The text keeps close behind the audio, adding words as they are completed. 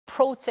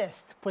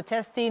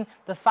protesting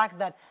the fact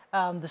that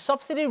the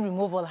subsidy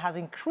removal has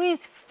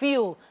increased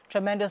fuel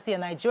tremendously,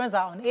 and Nigerians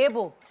are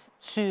unable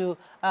to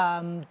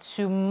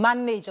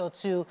manage, or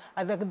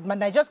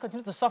Nigerians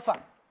continue to suffer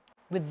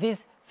with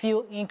these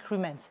fuel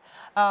increments.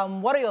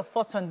 What are your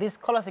thoughts on this?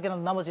 Call us again on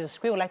the numbers on your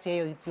screen. We'd like to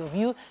hear your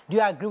view. Do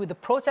you agree with the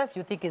protest? Do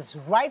you think it's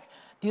right?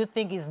 Do you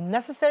think it's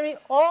necessary?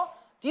 Or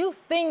do you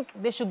think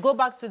they should go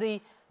back to the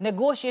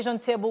negotiation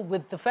table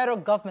with the federal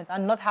government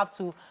and not have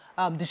to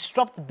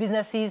disrupt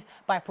businesses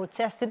by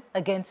protesting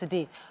again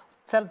today?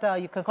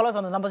 You can call us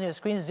on the numbers on your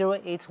screen: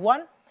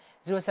 081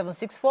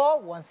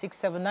 0764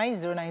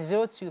 1679 090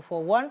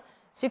 241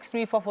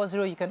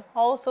 63440. You can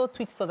also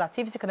tweet to us at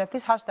TVC. Can I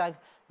please hashtag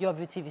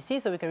YourViewTVC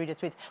so we can read your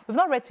tweets? We've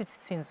not read tweets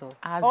since, so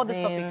all these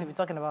topics we'll be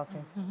talking about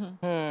since.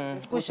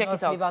 We'll check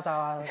it out. Leave out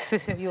our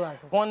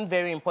viewers. One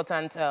very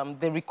important,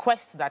 the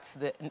request that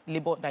the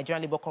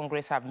Nigerian Labour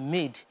Congress have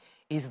made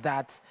is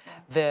that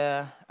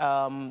they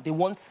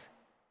want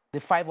the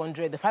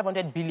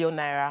 500 billion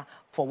naira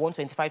for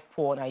 125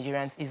 poor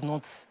Nigerians is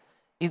not,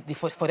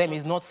 for them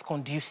is not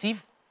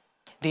conducive.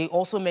 They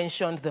also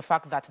mentioned the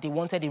fact that they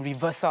wanted a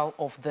reversal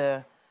of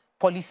the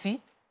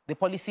policy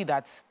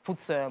that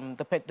puts the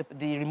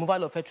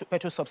removal of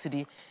petrol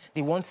subsidy.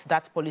 They want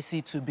that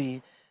policy to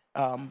be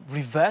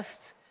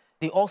reversed.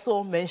 They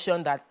also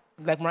mentioned that,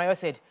 like Morayo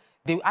said,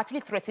 they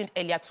actually threatened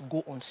earlier to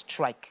go on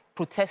strike,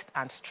 protest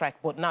and strike.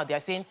 But now they are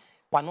saying,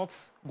 we're not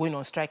going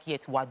on strike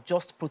yet. We're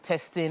just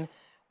protesting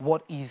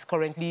what is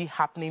currently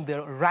happening,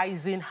 the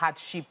rising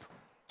hardship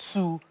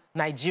to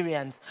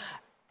Nigerians.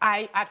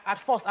 At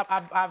first,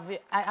 I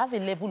have a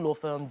level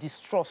of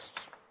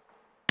distrust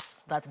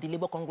that the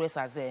Labour Congress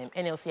has,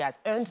 NLC has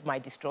earned my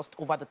distrust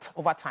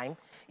over time.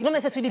 You don't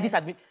necessarily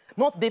disagree.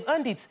 They've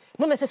earned it,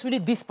 not necessarily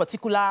this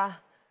particular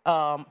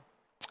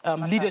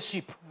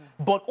leadership.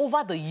 But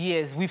over the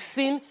years, we've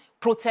seen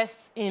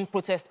protests in,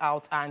 protests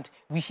out, and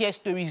we hear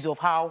stories of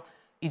how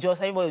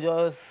everybody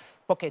just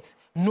pockets.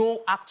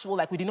 No actual,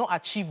 like we did not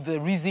achieve the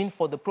reason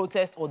for the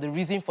protest or the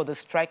reason for the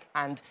strike,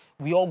 and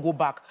we all go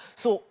back.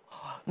 So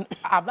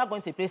I'm not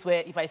going to a place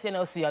where if I say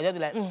NLC, I'll just be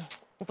like,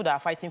 people that are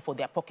fighting for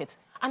their pockets.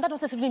 And that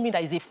doesn't necessarily mean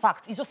that it's a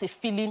fact. It's just a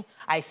feeling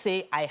I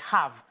say I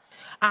have.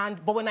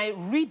 But when I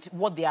read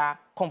what their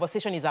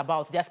conversation is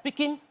about, they're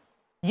speaking,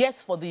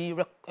 yes, for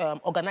the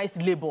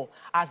organized labor,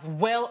 as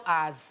well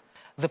as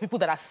the people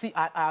that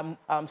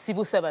are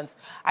civil servants.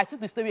 I took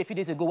the story a few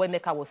days ago when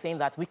NECA was saying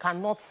that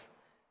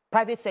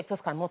private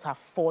sectors cannot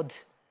afford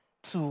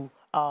to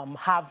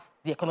have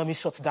the economy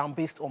shut down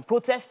based on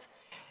protest.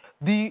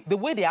 The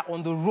way they are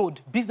on the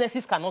road,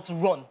 businesses cannot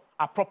run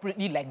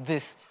appropriately like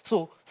this.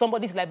 So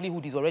somebody's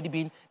livelihood is already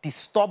being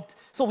disturbed.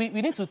 So we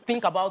need to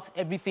think about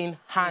everything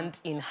hand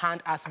in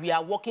hand as we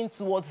are working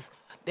towards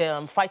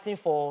fighting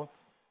for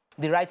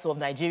the rights of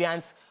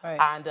Nigerians,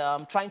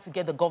 and trying to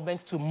get the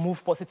government to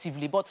move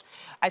positively. But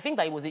I think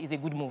that it's a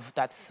good move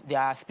that they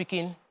are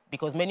speaking,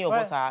 because many of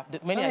us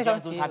many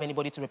Nigerians don't have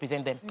anybody to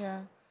represent them.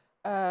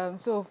 Yeah.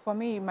 So for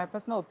me, my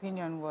personal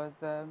opinion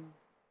was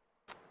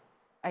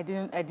I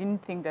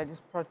didn't think that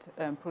this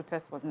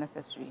protest was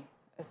necessary,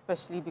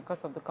 especially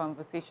because of the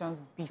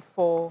conversations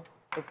before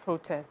the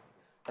protest.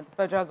 But the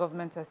federal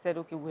government has said,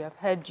 okay, we have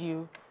heard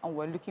you and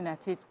we're looking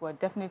at it. We're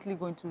definitely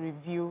going to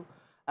review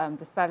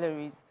the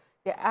salaries.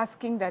 They're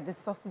asking that the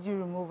subsidy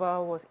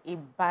removal was a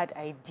bad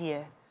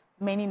idea.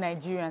 Many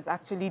Nigerians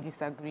actually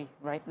disagree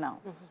right now.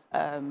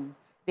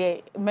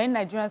 Many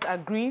Nigerians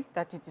agree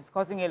that it is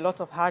causing a lot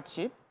of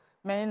hardship.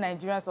 Many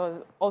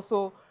Nigerians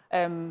also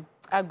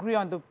agree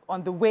on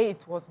the way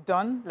it was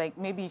done. Like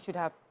maybe it should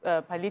have,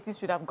 palliatives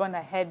should have gone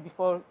ahead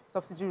before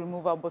subsidy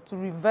removal. But to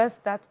reverse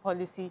that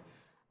policy,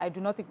 I do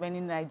not think many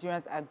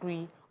Nigerians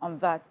agree on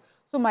that.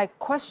 So my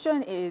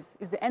question is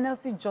the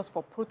NLC just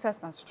for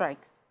protests and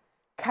strikes?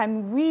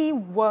 Can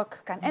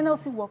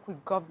NLC work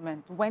with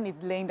government when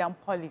it's laying down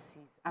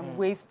policies and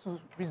ways to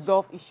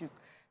resolve issues?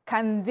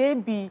 Can there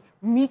be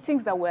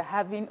meetings that we're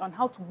having on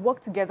how to work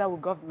together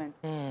with government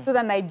so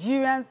that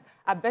Nigerians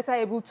are better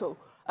able to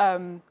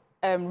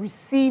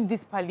receive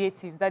these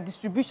palliatives, that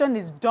distribution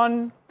is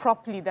done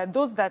properly, that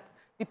those that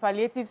the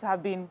palliatives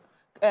have been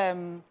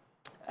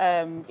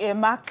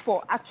earmarked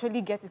for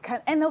actually get it?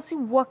 Can NLC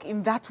work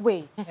in that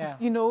way?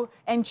 You know,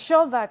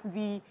 ensure that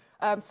the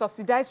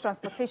subsidized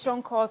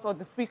transportation costs or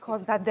the free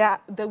costs,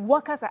 that the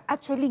workers are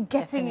actually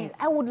getting it.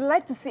 I would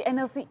like to see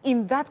NLC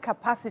in that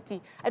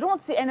capacity. I don't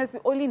want to see NLC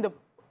only in the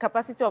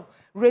capacity of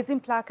raising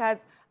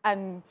placards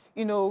and,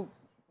 you know,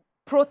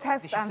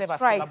 protests and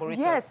strikes.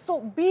 Yes,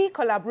 so be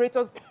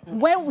collaborators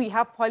when we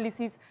have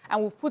policies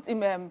and we've put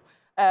in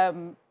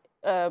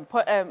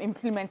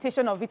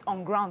implementation of it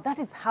on ground. That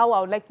is how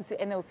I would like to see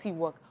NLC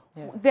work.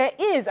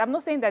 I'm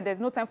not saying that there's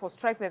no time for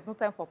strikes, there's no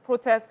time for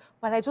protests,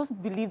 but I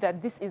just believe that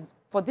this is,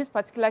 for this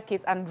particular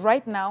case, and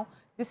right now,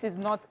 this is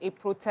not a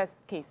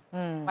protest case,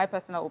 my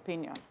personal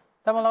opinion.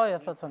 Damola, what are your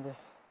thoughts on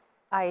this?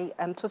 I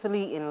am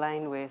totally in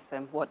line with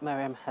what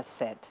Mariam has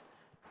said,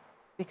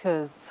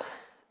 because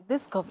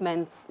this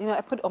government, you know,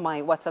 I put on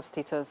my WhatsApp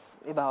status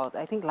about,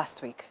 I think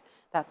last week,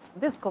 that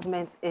this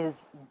government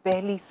is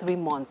barely 3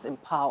 months in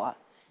power,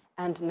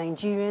 and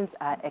Nigerians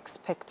are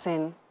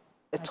expecting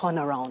a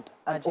turnaround,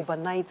 an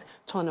overnight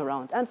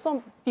turnaround. And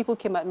some people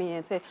came at me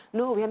and said,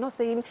 no, we are not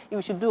saying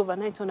we should do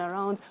overnight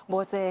turnaround,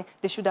 but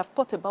they should have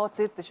thought about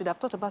it. They should have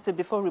thought about it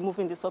before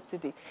removing the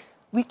subsidy.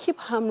 We keep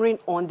hammering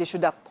on they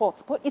should have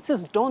thought, but it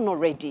is done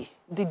already.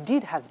 The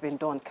deed has been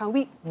done. Can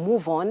we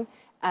move on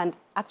and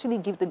actually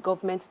give the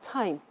government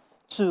time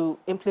to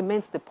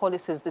implement the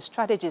policies, the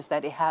strategies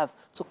that they have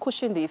to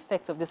cushion the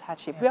effects of this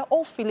hardship? We are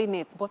all feeling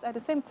it, but at the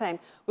same time,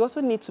 we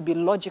also need to be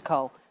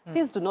logical.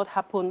 Things do not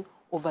happen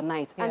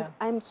overnight. And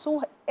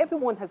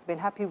everyone has been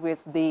happy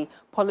with the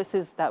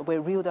policies that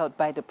were reeled out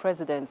by the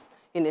president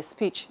in a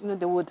speech. You know,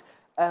 they would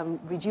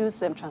reduce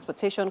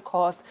transportation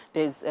costs,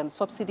 there's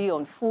subsidy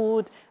on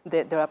food,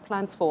 there are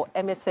plans for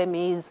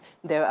MSMEs,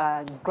 there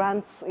are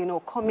grants, you know,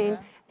 coming.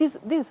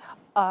 These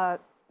are,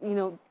 you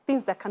know,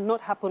 things that cannot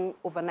happen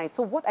overnight.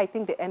 So what I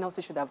think the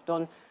NLC should have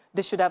done,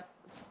 they should have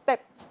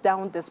stepped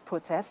down this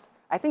protest.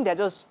 I think they're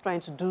just trying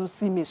to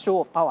see me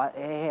show of power.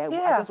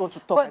 I just want to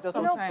talk. I just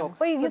want to talk.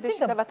 But so they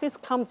should have at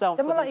least calmed down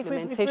for the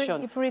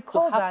implementation if you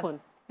recall to happen.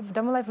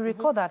 If you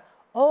recall that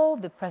all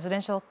the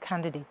presidential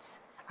candidates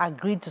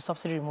agreed to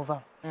subsidy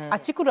removal.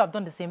 Atiku would have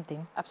done the same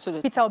thing.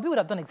 Absolutely. Peter Obi would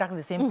have done exactly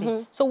the same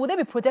thing. So would they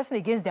be protesting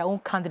against their own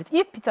candidate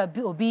if Peter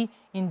Obi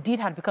indeed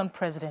had become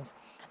president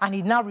and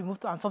he now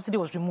removed and subsidy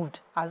was removed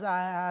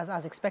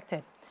as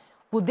expected?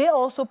 Would they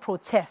also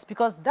protest?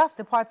 Because that's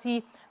the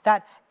party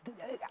that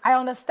I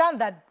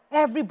understand that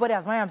everybody,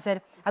 as Mariam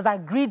said, has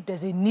agreed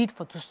there's a need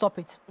to stop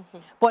it.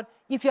 But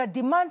if you're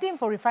demanding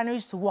for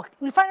refineries to work,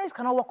 refineries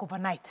cannot work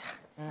overnight.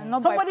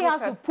 Somebody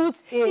has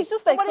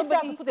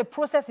to put a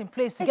process in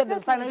place to get the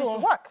refineries to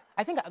work.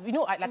 I think, you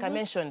know, like I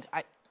mentioned,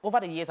 over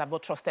the years, I've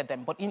not trusted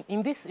them. But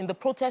in the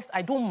protest,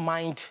 I don't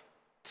mind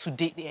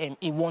today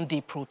a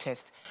one-day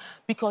protest.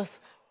 Because,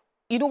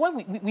 you know,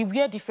 when we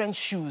wear different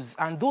shoes,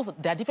 and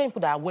there are different people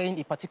that are wearing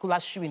a particular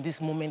shoe in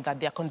this moment, that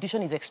their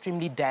condition is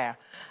extremely dire,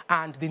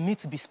 and they need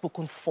to be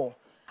spoken for,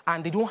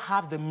 and they don't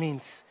have the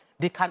means.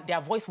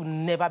 Their voice will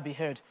never be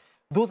heard.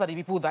 Those are the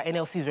people that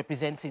NLC is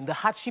representing, the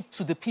hardship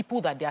to the people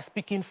that they are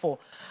speaking for.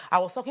 I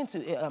was talking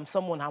to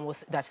someone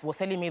that was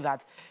telling me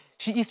that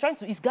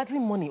he's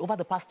gathering money over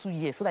the past 2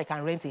 years so that he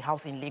can rent a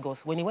house in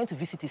Lagos. When he went to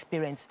visit his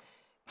parents,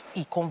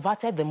 he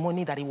converted the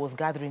money that he was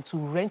gathering to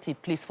rent a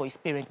place for his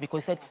parents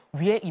because he said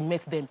where he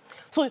met them.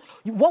 So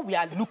what we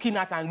are looking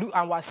at and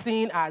we're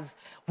seeing as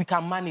we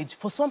can manage,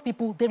 for some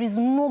people, there is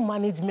no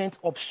management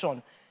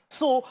option.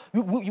 So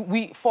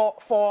if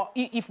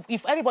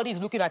everybody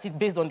is looking at it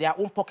based on their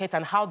own pocket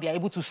and how they are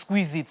able to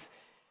squeeze it,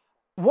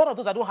 what are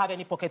those that don't have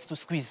any pockets to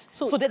squeeze?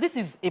 So this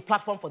is a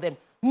platform for them,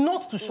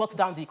 not to shut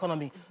down the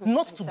economy,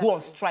 not to go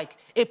on strike.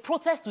 A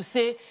protest to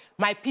say,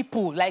 my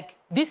people, like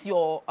this,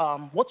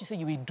 what you say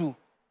you will do.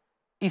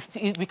 We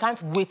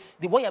can't wait.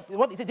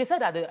 They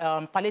said that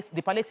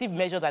the palliative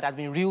measure that has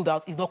been reeled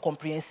out is not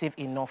comprehensive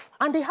enough.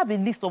 And they have a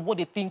list of what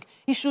they think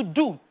he should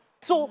do.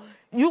 So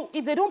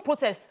if they don't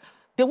protest,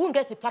 they won't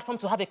get a platform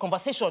to have a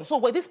conversation. So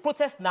with this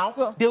protest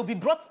now, they'll be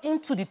brought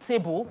into the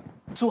table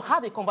to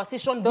have a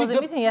conversation with the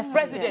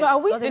president. So are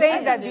we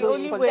saying that the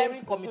only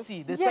steering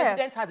committee, the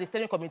president has a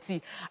steering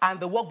committee, and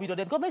the work be done.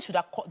 The government should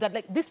have that,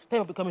 like this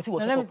steering committee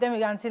was. Let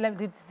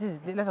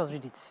us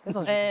read it.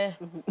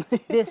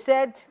 They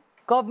said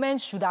government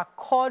should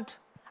accord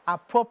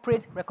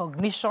appropriate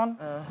recognition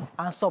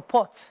and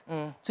support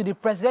to the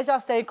presidential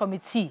steering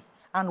committee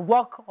and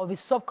work of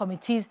its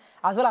subcommittees,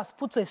 as well as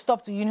put a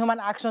stop to inhuman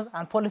actions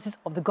and policies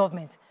of the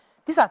government.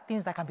 These are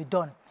things that can be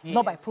done,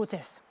 not by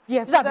protest.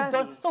 Yes, so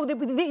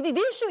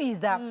the issue is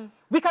that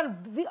we can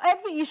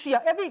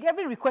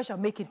every request you're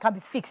making can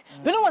be fixed.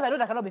 The only ones I know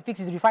that cannot be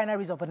fixed is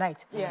refineries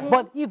overnight.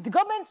 But if the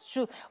government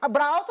should,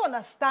 but I also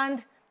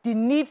understand the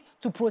need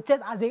to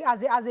protest as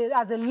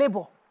a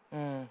labor.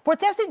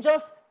 Protesting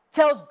just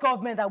tells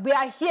government that we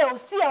are here,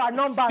 see our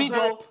numbers.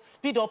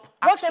 Speed up.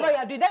 Whatever you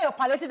are doing, then your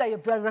palliative that you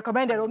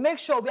recommended, will make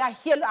sure we are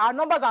here, our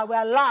numbers are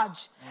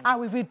large,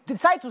 and if we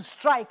decide to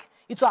strike,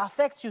 it will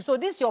affect you. So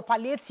this is your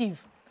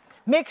palliative.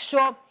 Make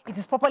sure it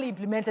is properly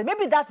implemented.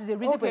 Maybe that is a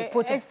reason for a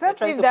protest.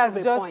 Except if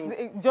that's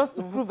just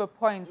to prove a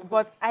point.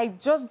 But I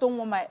just don't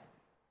want my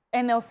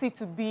NLC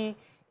to be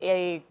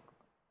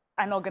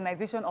an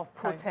organization of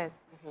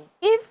protest.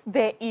 If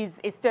there is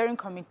a steering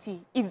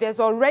committee, if there's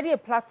already a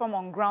platform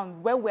on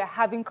ground where we're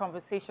having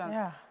conversations,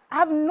 I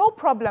have no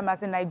problem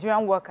as a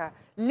Nigerian worker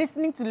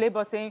listening to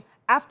Labour saying,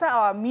 after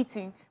our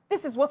meeting,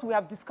 this is what we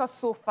have discussed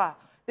so far.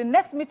 The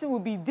next meeting will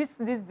be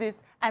this,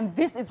 and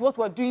this is what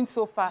we're doing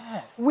so far.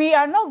 We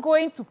are not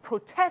going to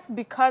protest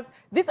because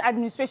this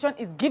administration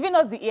is giving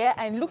us the ear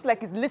and it looks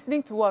like it's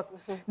listening to us.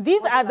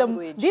 These are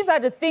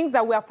the things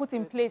that we have put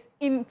in place.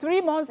 In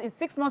 3 months, in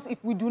 6 months,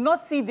 if we do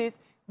not see this,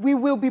 we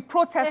will be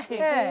protesting.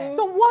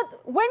 So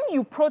when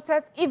you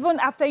protest, even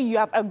after you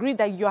have agreed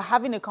that you're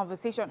having a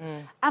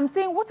conversation, I'm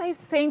saying, what are you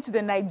saying to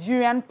the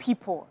Nigerian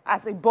people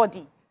as a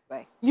body?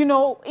 You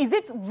know, is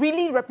it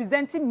really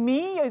representing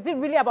me, or is it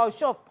really about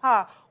show of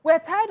power? We're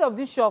tired of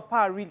this show of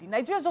power, really.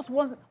 Nigerians just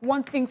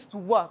want things to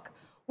work.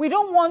 We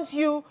don't want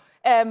you,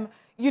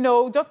 you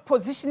know, just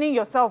positioning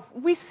yourself.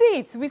 We see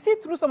it. We see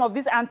it through some of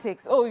these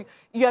antics. Oh,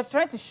 you are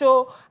trying to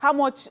show how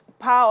much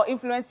power or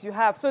influence you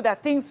have so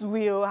that things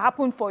will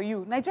happen for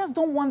you. Nigerians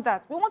don't want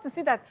that. We want to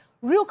see that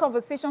real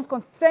conversations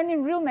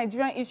concerning real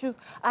Nigerian issues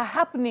are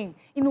happening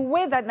in a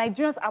way that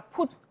Nigerians are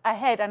put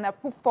ahead and are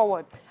put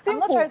forward.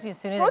 Simple. I'm not trying to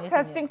insinuate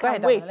protesting can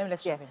can wait.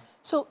 Let me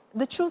So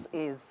the truth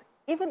is,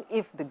 even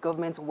if the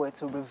government were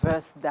to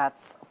reverse that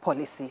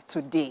policy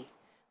today,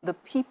 the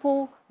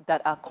people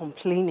that are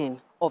complaining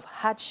of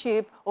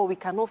hardship, or we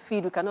cannot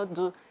feed, we cannot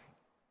do,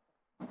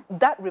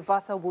 that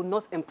reversal will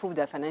not improve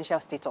their financial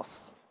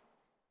status.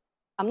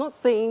 I'm not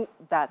saying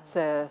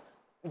that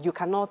you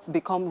cannot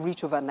become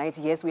rich overnight.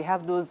 Yes, we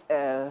have those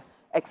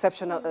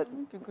exceptional,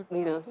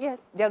 you know, yeah,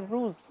 there are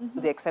rules to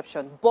the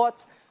exception.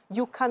 But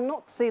you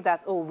cannot say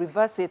that, oh,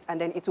 reverse it, and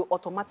then it will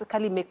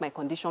automatically make my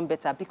condition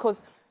better,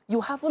 because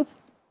you haven't,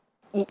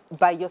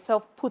 by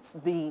yourself, put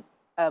the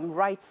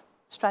right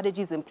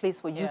strategies in place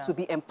for you to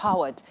be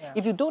empowered.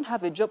 If you don't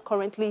have a job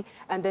currently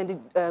and then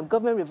the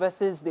government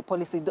reverses the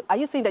policy, are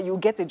you saying that you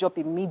get a job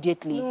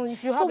immediately? No,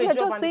 if you have a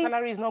job and the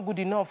salary is not good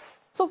enough.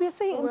 So we're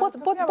saying, but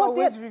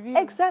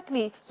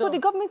exactly. So the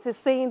government is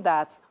saying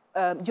that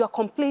you are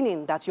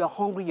complaining that you are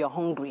hungry, you're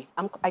hungry.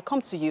 I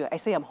come to you, I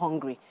say I'm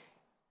hungry.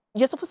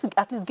 You're supposed to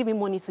at least give me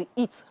money to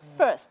eat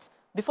first,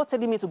 before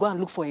telling me to go and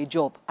look for a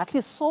job. At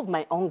least solve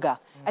my hunger.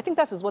 I think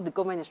that is what the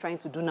government is trying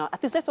to do now.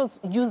 At least let us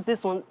use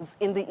this one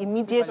in the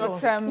immediate...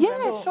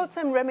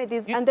 short-term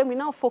remedies, and then we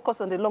now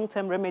focus on the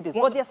long-term remedies.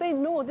 But they're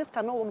saying, no, this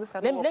cannot work, this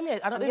cannot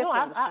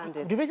work.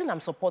 The reason I'm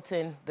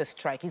supporting the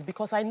strike is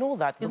because I know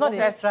that... It's not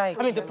a strike.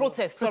 I mean, the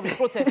protest, sorry,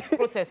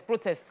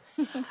 protest.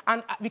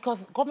 And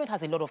because government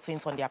has a lot of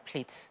things on their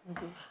plate.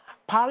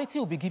 Priority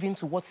will be given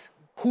to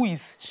who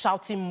is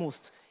shouting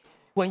most.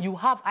 When you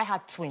have... I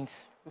had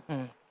twins.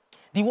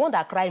 The one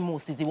that cries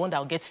most is the one that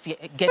will get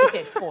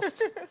scared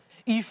first.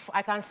 If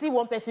I can see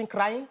one person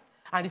crying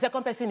and the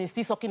second person is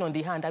still sucking on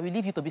the hand, I will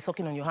leave you to be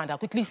sucking on your hand. I'll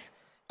quickly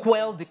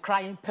quell the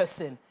crying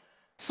person.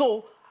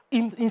 So,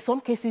 in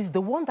some cases, the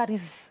one that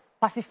is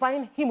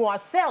pacifying him or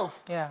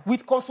herself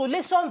with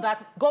consolation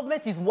that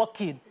government is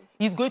working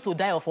is going to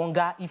die of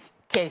hunger if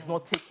care is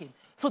not taken.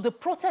 So the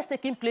protest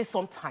taking place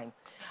sometime,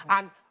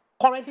 and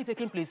currently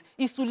taking place,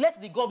 is to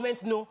let the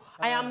government know,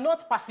 I am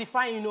not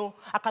pacifying, you know,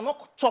 I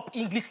cannot chop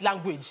English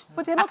language.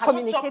 But they're not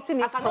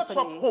communicating it properly. I cannot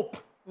chop hope.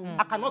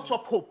 I cannot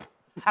chop hope.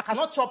 I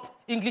cannot chop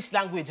English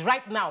language.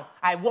 Right now,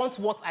 I want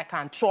what I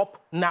can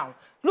chop now.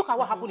 Look at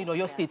what happened in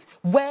Oyo State,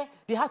 where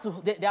they had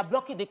to, they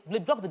blocked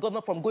the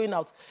governor from going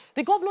out.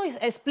 The governor has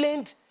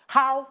explained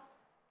how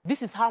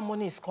this is how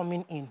money is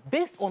coming in.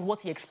 Based on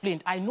what he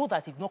explained, I know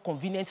that it's not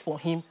convenient for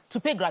him to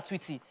pay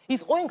gratuity.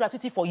 He's owing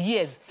gratuity for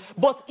years.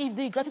 But if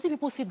the gratuity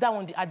people sit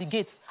down at the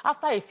gates,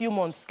 after a few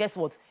months, guess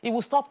what? It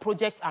will stop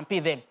projects and pay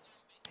them.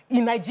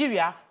 In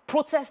Nigeria,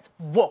 protest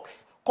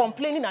works.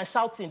 Complaining and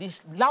shouting, the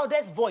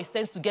loudest voice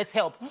tends to get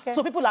help.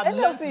 So people have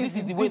learned this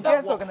is the way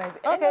that works.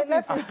 Okay,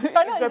 let's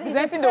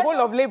representing the whole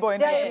of labor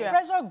in Nigeria. They're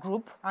a pressure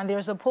group, and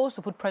they're supposed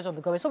to put pressure on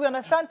the government. So we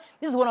understand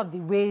this is one of the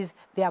ways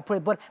they are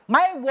praying. But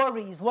my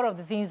worry is one of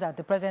the things that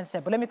the president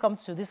said. But let me come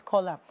to this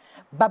caller,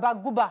 Baba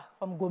Guba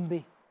from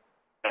Gombe.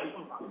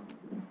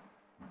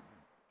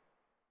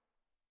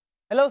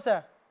 Hello,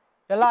 sir.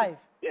 You're live.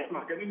 Yes,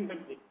 ma'am. Can you hear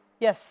me?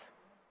 Yes.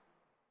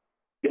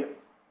 Yes.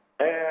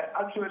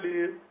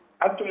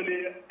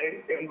 Actually,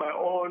 in my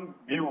own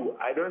view,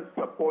 I don't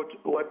support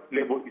what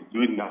Labour is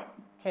doing now.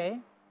 Okay.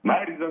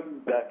 My reason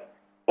is that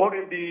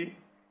already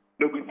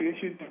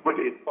negotiations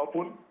is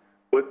open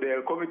with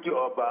the committee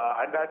of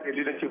under the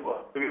leadership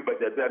of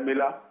Bajaja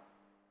Miller.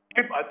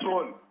 If at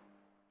all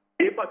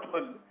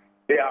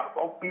they are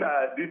open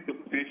this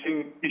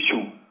negotiation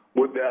issue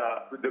with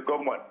the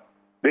government,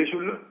 they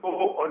should not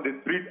go on the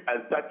street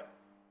and start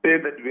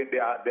saying that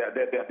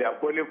they are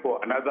calling for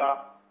another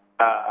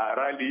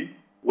rally.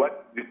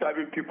 What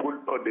disturbing people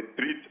on the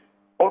street.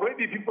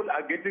 Already people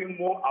are getting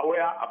more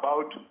aware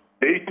about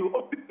the issue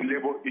of this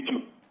labor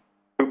issue,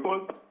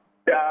 because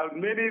there are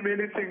many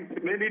things,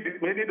 many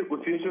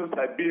negotiations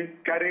have been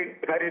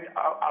carried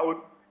out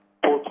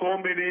for so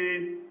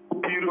many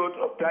periods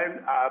of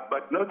time,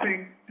 but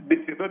nothing.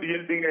 This is not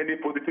yielding any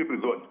positive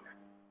result.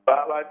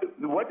 But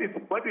what is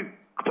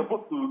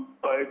supposed to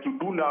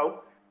do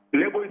now?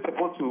 Labor is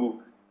supposed to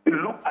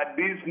look at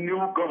this new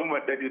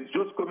government that is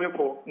just coming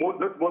for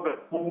not more than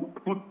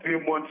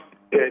 2-3 months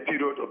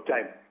period of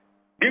time.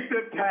 Give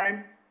them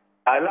time,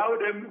 allow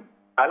them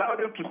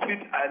to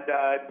sit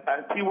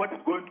and see what is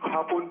going to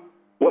happen,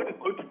 what is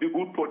going to be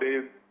good for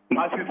the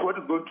masses, what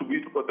is going to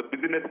be for the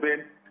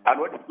businessmen, and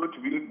what is going to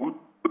be good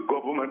for the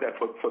government and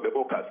for the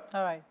workers.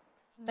 All right.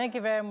 Thank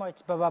you very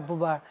much, Baba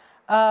Buba.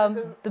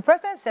 The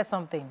president said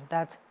something,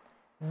 that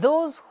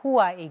those who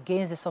are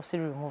against the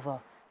subsidy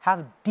removal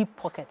have deep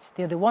pockets.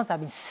 They're the ones that have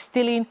been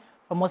stealing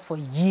from us for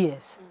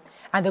years.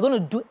 And they're going to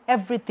do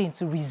everything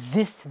to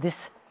resist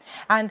this.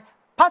 And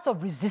part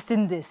of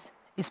resisting this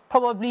is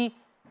probably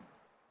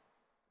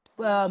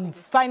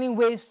finding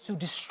ways to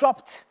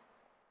disrupt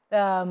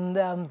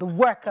the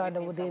work,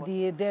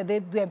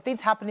 the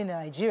things happening in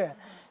Nigeria.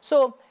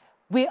 So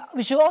we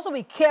should also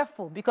be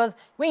careful, because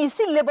when you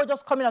see Labour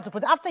just coming out to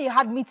protest, after you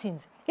had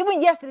meetings,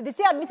 even yesterday, they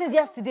still had meetings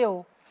yesterday,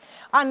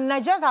 and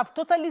Nigerians have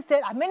totally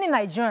said, many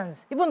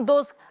Nigerians, even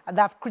those that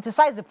have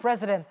criticized the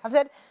president, have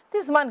said,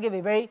 this man gave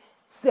a very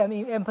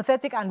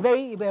empathetic and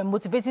very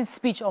motivating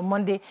speech on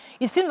Monday.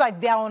 It seems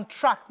like they are on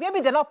track. Maybe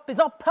it's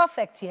not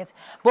perfect yet,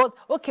 but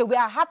okay, we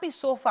are happy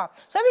so far.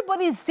 So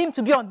everybody seems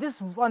to be on this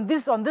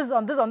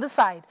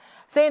side,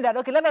 saying that,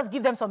 okay, let us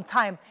give them some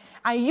time.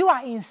 And you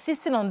are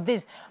insisting on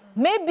this.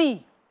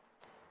 Maybe,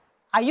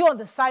 are you on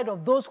the side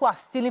of those who are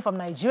stealing from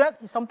Nigerians?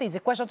 It's a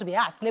question to be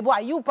asked. Labour,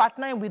 are you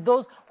partnering with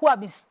those who have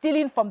been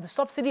stealing from the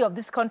subsidy of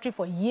this country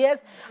for years?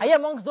 Are you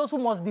amongst those who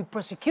must be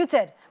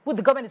prosecuted? With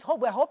the government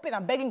we're hoping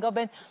and begging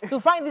government to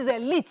find these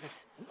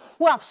elites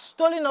who have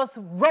stolen us,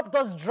 robbed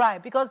us dry,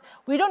 because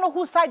we don't know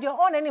whose side you're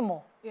on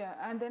anymore. Yeah,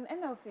 and then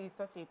NLC is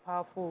such a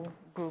powerful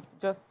group.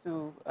 Just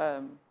to,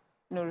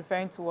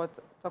 referring to what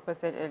Tokwe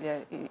said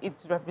earlier,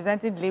 it's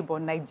representing Labour,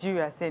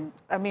 Nigeria, saying,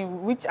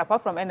 which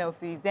apart from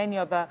NLC, is there any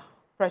other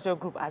pressure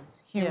group as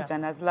huge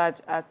and as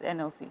large as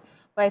NLC?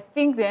 But I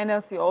think the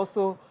NLC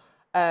also,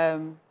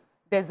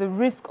 there's a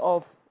risk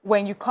of,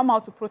 when you come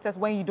out to protest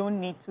when you don't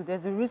need to,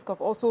 there's a risk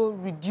of also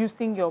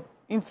reducing your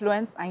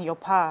influence and your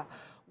power,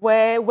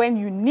 where when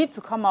you need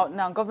to come out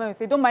now, government will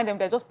say, don't mind them,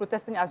 they're just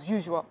protesting as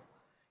usual.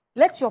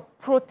 Let your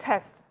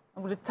protest,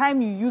 with the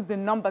time you use the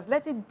numbers,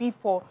 let it be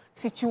for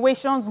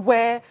situations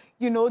where,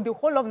 the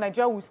whole of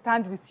Nigeria will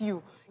stand with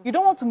you. You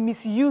don't want to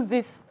misuse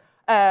this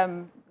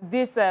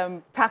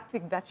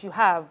tactic that you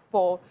have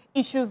for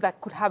issues that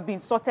could have been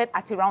sorted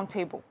at a round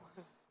table.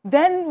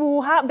 Then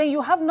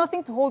you have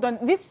nothing to hold on.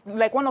 This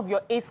like one of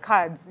your ace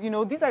cards.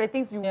 These are the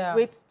things you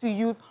wait to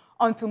use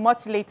until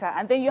much later.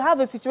 And then you have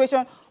a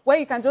situation where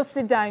you can just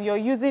sit down, you're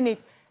using it.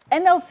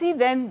 NLC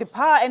then, the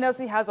power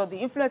NLC has or the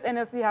influence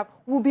NLC have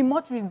will be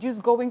much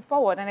reduced going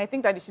forward. And I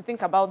think that they should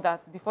think about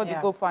that before they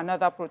go for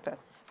another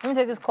protest. Let me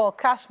take this call.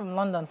 Cash from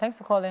London. Thanks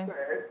for calling.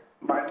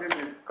 My name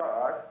is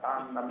Cash,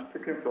 and I'm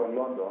speaking from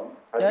London.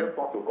 I just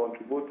want to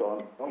contribute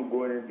on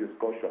ongoing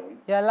discussion.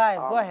 You're live.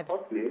 Go ahead.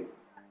 Firstly,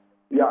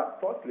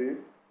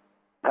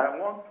 I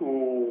want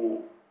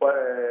to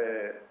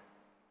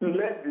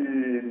let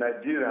the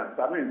Nigerians,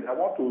 I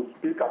want to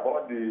speak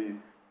about the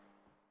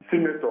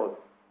senators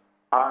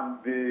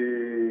and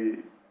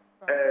the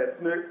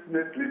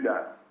Senate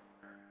leaders.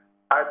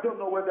 I don't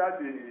know whether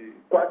they're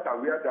quite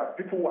aware that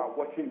people are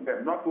watching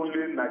them, not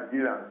only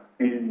Nigerians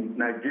in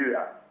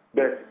Nigeria,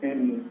 but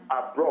in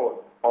abroad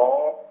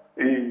or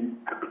in,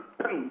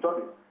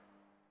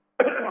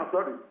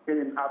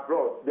 in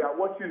abroad. They are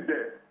watching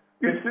them.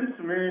 It seems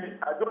to me,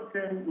 I don't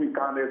think we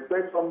can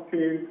expect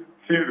something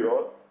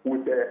serious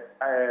with the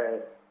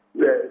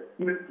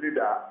Senate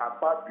leader,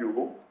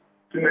 Akpabio,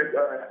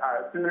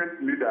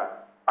 Senate leader,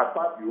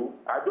 Akpabio.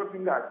 I don't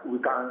think that you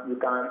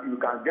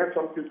can get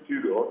something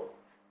serious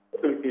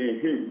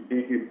in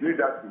his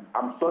leadership.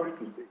 I'm sorry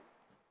to say.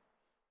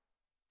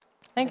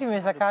 Thank you,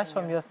 Mr. Cash,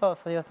 for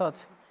your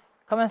thoughts.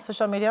 Comments,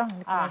 social media?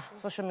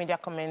 Social media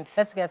comments.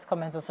 Let's get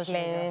comments on social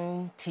media.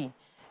 Plenty.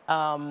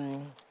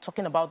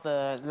 Talking about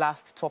the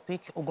last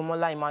topic,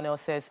 Ogumola Emmanuel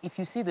says, if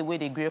you see the way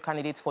they grill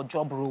candidates for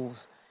job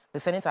roles, the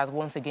Senate has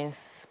once again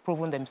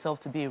proven themselves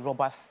to be a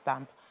rubber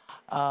stamp.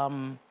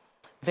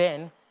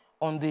 Then,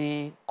 on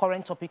the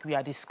current topic we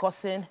are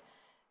discussing,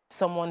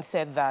 someone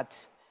said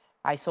that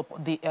I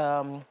support the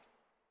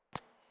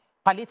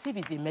palliative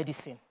is a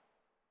medicine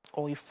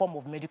or a form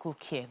of medical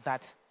care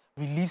that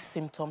relieves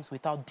symptoms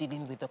without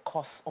dealing with the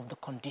cause of the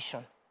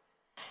condition.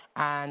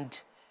 And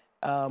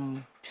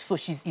so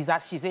she's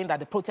saying that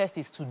the protest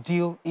is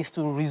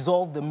to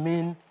resolve the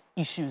main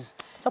issues.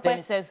 Then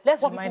it says,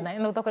 let's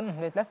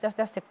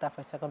just take that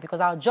for a second, because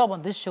our job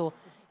on this show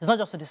is not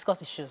just to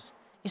discuss issues,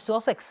 it's to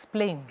also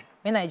explain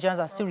when Nigerians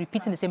are still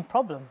repeating the same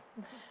problem.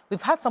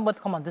 We've had somebody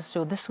come on this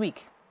show this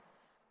week.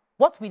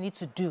 What we need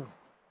to do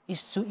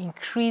is to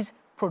increase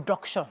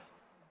production.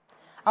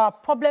 Our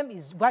problem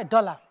is white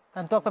dollar.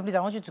 And Dr. please,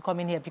 I want you to come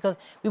in here, because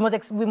we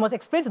must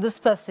explain to this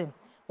person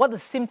what the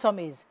symptom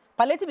is.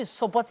 Palliative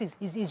support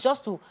is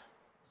just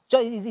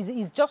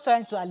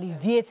trying to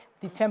alleviate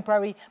the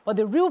temporary, but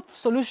the real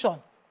solution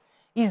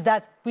is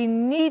that we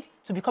need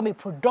to become a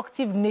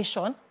productive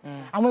nation.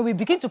 And when we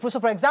begin to produce, so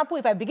for example,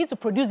 if I begin to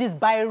produce this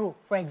biro,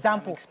 for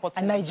example,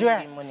 in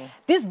Nigeria,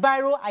 this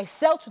biro I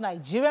sell to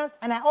Nigerians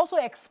and I also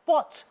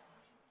export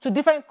to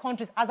different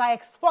countries. As I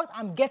export,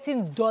 I'm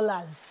getting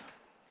dollars.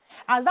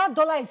 As that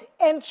dollar is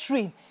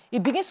entering,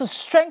 it begins to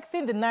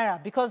strengthen the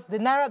naira, because the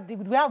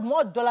naira, we have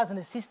more dollars in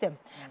the system.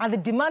 And the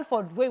demand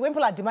for, when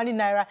people are demanding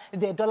naira,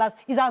 their dollars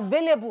is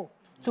available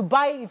to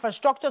buy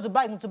infrastructure,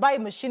 to buy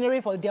machinery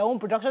for their own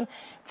production.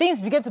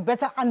 Things begin to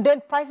better, and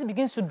then prices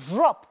begins to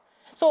drop.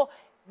 So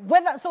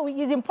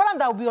it's important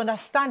that we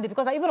understand it,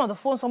 because even on the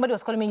phone, somebody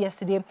was calling me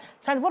yesterday,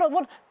 trying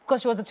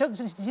because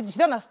she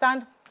didn't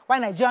understand why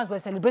Nigerians were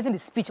celebrating the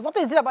speech. What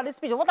is it about this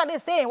speech? What are they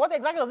saying? What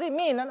exactly does it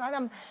mean?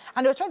 And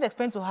they were trying to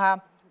explain to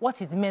her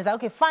what it means. Like,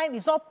 okay, fine,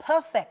 it's not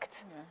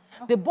perfect. Yeah.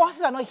 The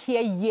buses are not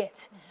here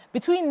yet.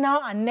 Between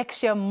now and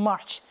next year,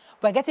 March,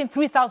 we're getting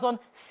 3,000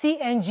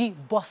 CNG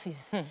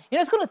buses. You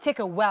know, it's going to take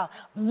a while.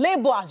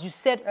 Labour, as you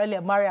said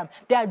earlier, Mariam,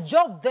 their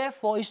job,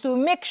 therefore, is to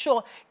make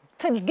sure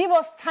to give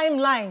us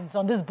timelines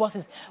on these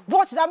buses.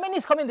 Watch how many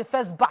is coming in the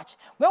first batch.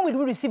 When will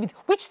we receive it?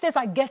 Which states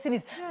are getting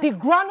it? Yes. The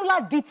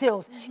granular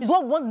details is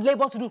what we want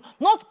Labour to do.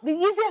 Not the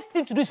easiest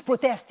thing to do is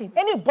protesting.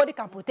 Anybody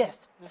can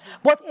protest.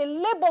 But a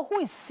Labour who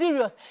is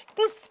serious,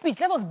 this speech,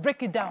 let us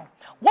break it down.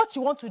 What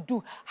you want to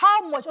do,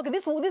 how much, okay,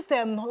 this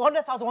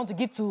 100,000 want to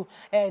give to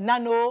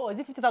Nano, or is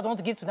it 50,000 want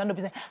to give to Nano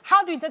business?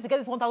 How do you intend to get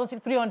this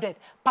 1,300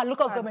 per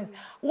local government?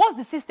 What's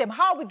the system?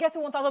 How are we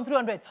getting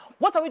 1,300?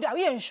 What are we doing? Are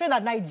we ensuring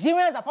that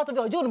Nigerians are part of it,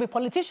 or do you want to be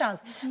politicians?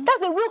 That's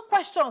the real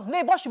questions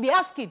Labour should be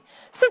asking.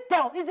 Sit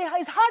down.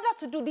 It's harder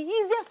to do. The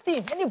easiest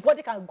thing,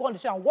 anybody can go on the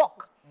street and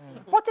walk.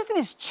 Protesting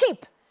is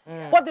cheap.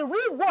 But the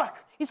real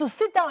work is to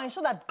sit down and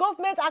ensure that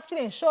government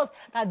actually ensures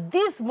that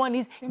these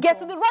monies get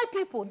to the right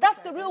people.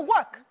 That's the real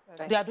work.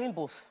 They are doing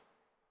both.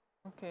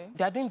 Okay.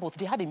 They are doing both.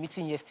 They had a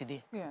meeting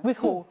yesterday. Yeah. With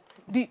who?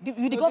 The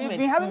government. They've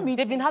been having meetings.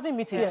 They've been having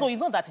meetings. Yes. So it's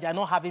not that they are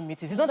not having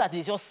meetings. It's not that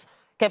they just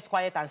kept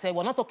quiet and said,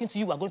 we're not talking to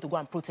you, we're going to go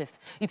and protest.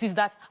 It is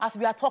that as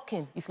we are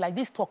talking, it's like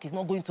this talk is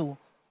not going to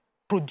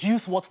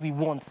produce what we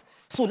want.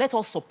 So let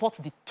us support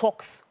the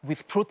talks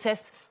with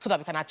protest so that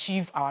we can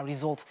achieve our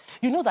result.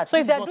 You know that. So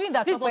if they're doing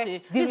that,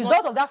 the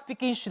result of that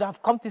speaking should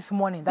have come this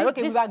morning. That,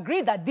 okay, we've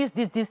agreed that this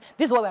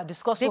is what we have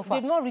discussed so far.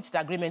 They've not reached the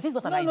agreement. This is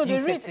not an ideal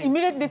setting.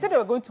 Immediately, they said they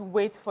were going to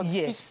wait for the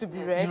speech to be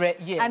read.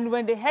 Yes. And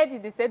when they heard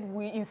it, they said,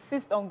 we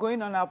insist on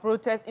going on our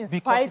protest in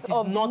spite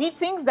of the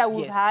meetings that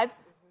we've had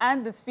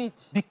and the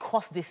speech.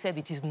 Because they said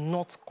it is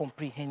not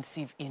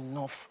comprehensive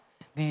enough.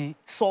 The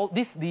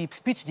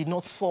speech did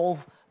not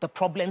solve the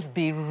problems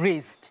they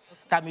raised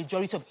that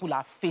majority of people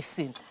are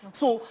facing. Okay.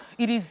 So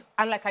it is,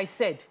 and like I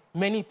said,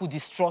 many people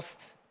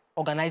distrust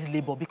organized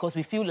labor because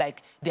we feel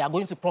like they are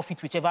going to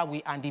profit whichever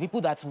way, and the people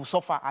that will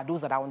suffer are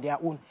those that are on their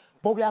own.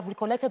 But we have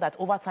recollected that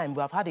over time,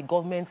 we have had a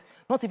government,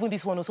 not even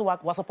this one, also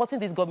we're supporting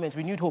this government,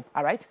 Renewed Hope,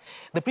 all right?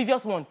 The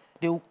previous one,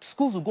 the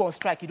schools will go on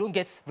strike, you don't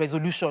get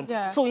resolution.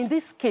 Yeah. So in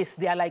this case,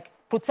 they are like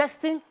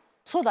protesting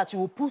so that you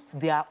will put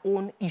their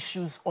own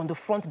issues on the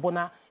front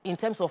burner in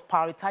terms of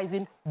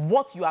prioritizing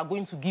what you are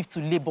going to give to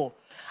labor.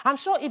 I'm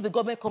sure if the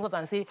government comes out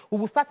and say, we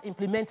will start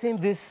implementing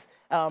this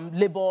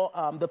labor,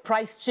 the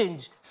price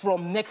change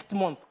from next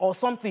month or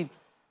something,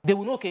 they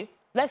will know, okay,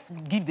 let's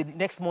give the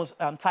next month's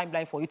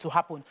timeline for it to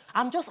happen.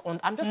 I'm just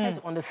trying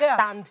to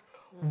understand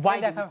why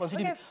they will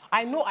continue. Okay.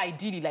 I know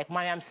ideally, like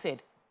Mariam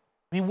said,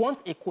 we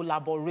want a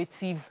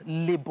collaborative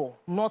labor,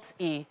 not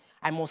a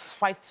I must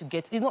fight to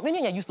get. It's not when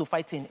you're used to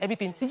fighting.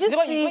 Everything. Did you see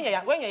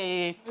when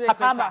you're a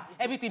carpenter,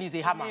 everything is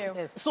a hammer.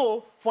 Yes.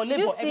 So for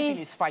labor, everything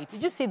is fight.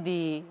 Did you see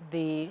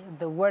the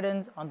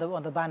wordings on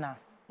the banner?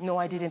 No,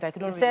 I didn't. I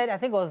couldn't read. It said, I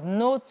think it was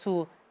no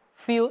to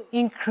fuel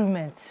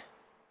increment.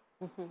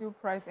 Fuel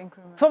price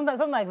increment.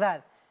 Something like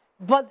that.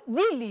 But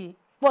really,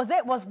 was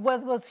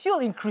fuel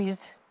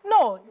increased?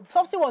 No,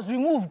 subsidy was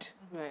removed.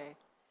 Right.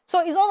 So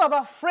it's all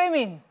about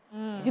framing.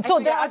 So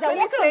they're walking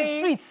on the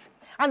streets.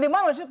 And the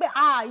man was just like,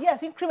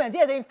 yes, increments.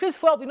 Yes, they increase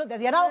fuel. You know that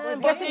they are now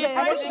getting the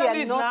price increase.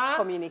 They are not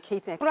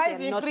communicating. Price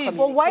increase.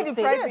 But why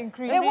the price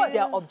increase? They want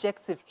their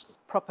objectives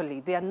properly.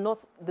 They are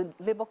not, the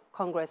Labour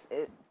Congress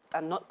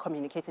are not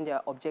communicating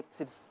their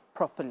objectives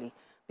properly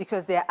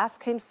because they are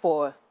asking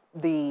for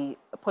the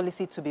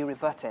policy to be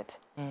reverted.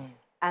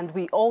 And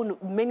we all know,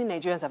 many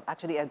Nigerians have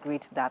actually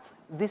agreed that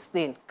this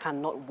thing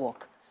cannot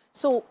work.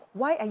 So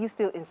why are you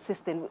still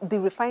insisting? The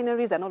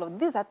refineries and all of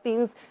these are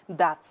things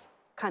that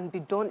can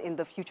be done in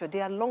the future.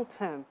 They are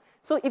long-term.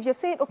 So if you're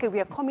saying, okay, we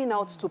are coming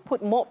out to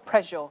put more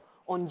pressure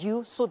on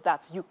you so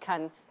that you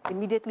can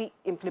immediately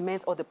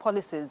implement all the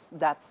policies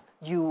that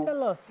you...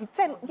 Tell us.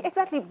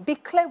 Exactly. Be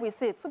clear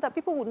with it so that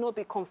people would not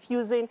be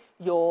confusing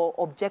your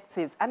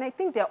objectives. And I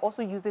think they're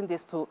also using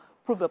this to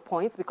prove a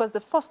point because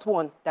the first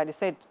one that they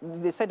said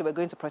they were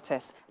going to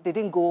protest, they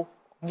didn't go...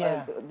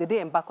 they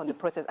didn't embark on the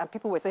protest, and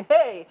people were saying,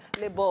 hey,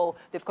 Labour,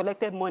 they've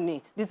collected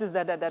money. This is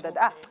this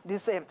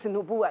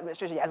Tinubu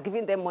administration has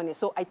given them money.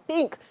 So I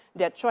think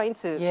they're trying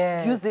to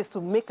use this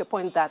to make a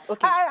point that,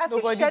 okay, I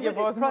think schedule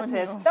the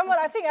protest.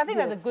 I think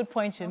that's a good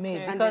point you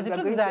made, because the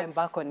truth is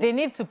that they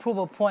need to prove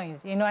a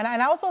point, you know, and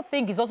I also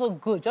think it's also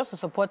good, just to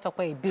support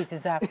Tokwe a bit,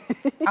 is that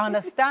I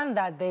understand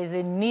that there's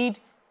a need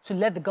to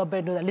let the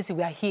government know that, listen,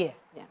 we are here.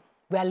 Yeah.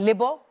 We are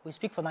Labour, we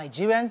speak for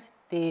Nigerians.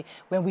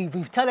 When we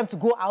tell them to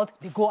go out,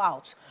 they go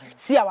out.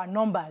 See our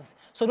numbers.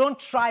 So don't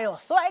try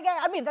us. So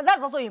I mean,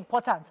 that's also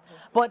important.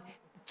 But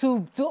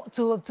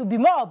to be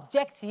more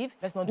objective,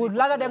 we'd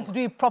rather them to do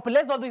it properly.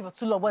 Let's not do it for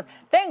too long. But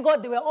thank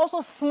God they were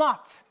also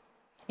smart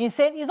in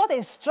saying it's not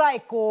a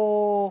strike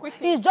or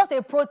it's just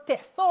a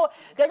protest. So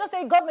they're just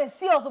saying, government,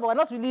 see us, but we're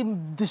not really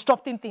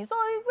disrupting things. So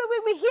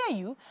we hear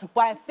you.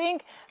 But I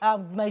think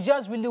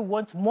Nigerians really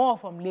want more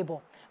from Labour.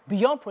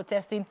 Beyond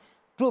protesting,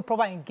 do a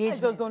proper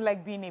engagement. I just don't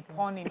like being a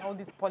pawn in all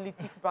these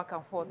politics back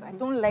and forth. I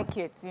don't like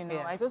it, you know.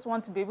 Yeah. I just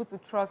want to be able to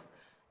trust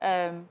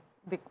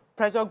the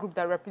pressure group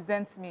that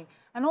represents me.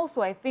 And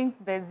also, I think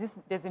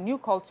there's a new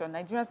culture.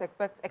 Nigerians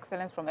expect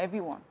excellence from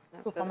everyone.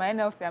 Absolutely. So for my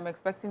NLC, I'm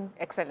expecting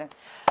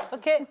excellence.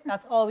 Okay,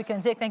 that's all we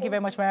can take. Thank you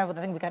very much, Morayo. I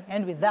think we can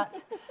end with that.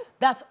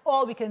 That's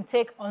all we can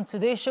take on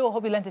today's show.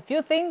 Hope you learned a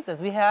few things,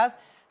 as we have.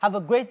 Have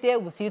a great day.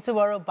 We'll see you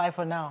tomorrow. Bye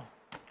for now.